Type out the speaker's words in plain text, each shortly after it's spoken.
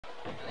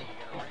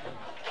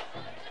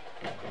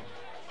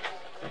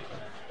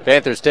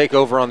Panthers take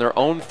over on their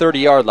own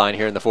 30-yard line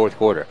here in the fourth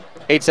quarter.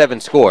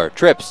 8-7 score.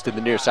 Trips to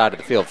the near side of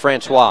the field.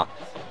 Francois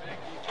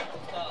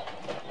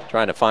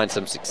trying to find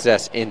some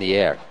success in the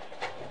air.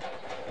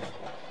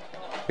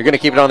 You're going to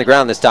keep it on the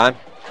ground this time.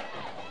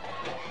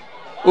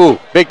 Ooh,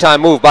 big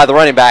time move by the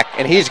running back,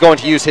 and he's going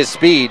to use his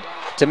speed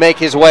to make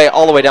his way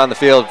all the way down the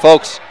field.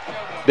 Folks,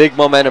 big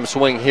momentum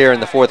swing here in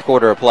the fourth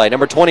quarter of play.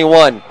 Number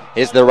 21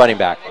 is the running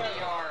back.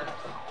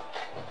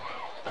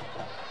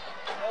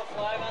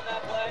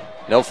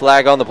 No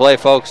flag on the play,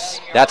 folks.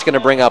 That's going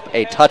to bring up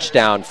a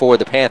touchdown for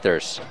the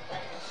Panthers.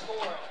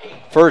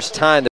 First time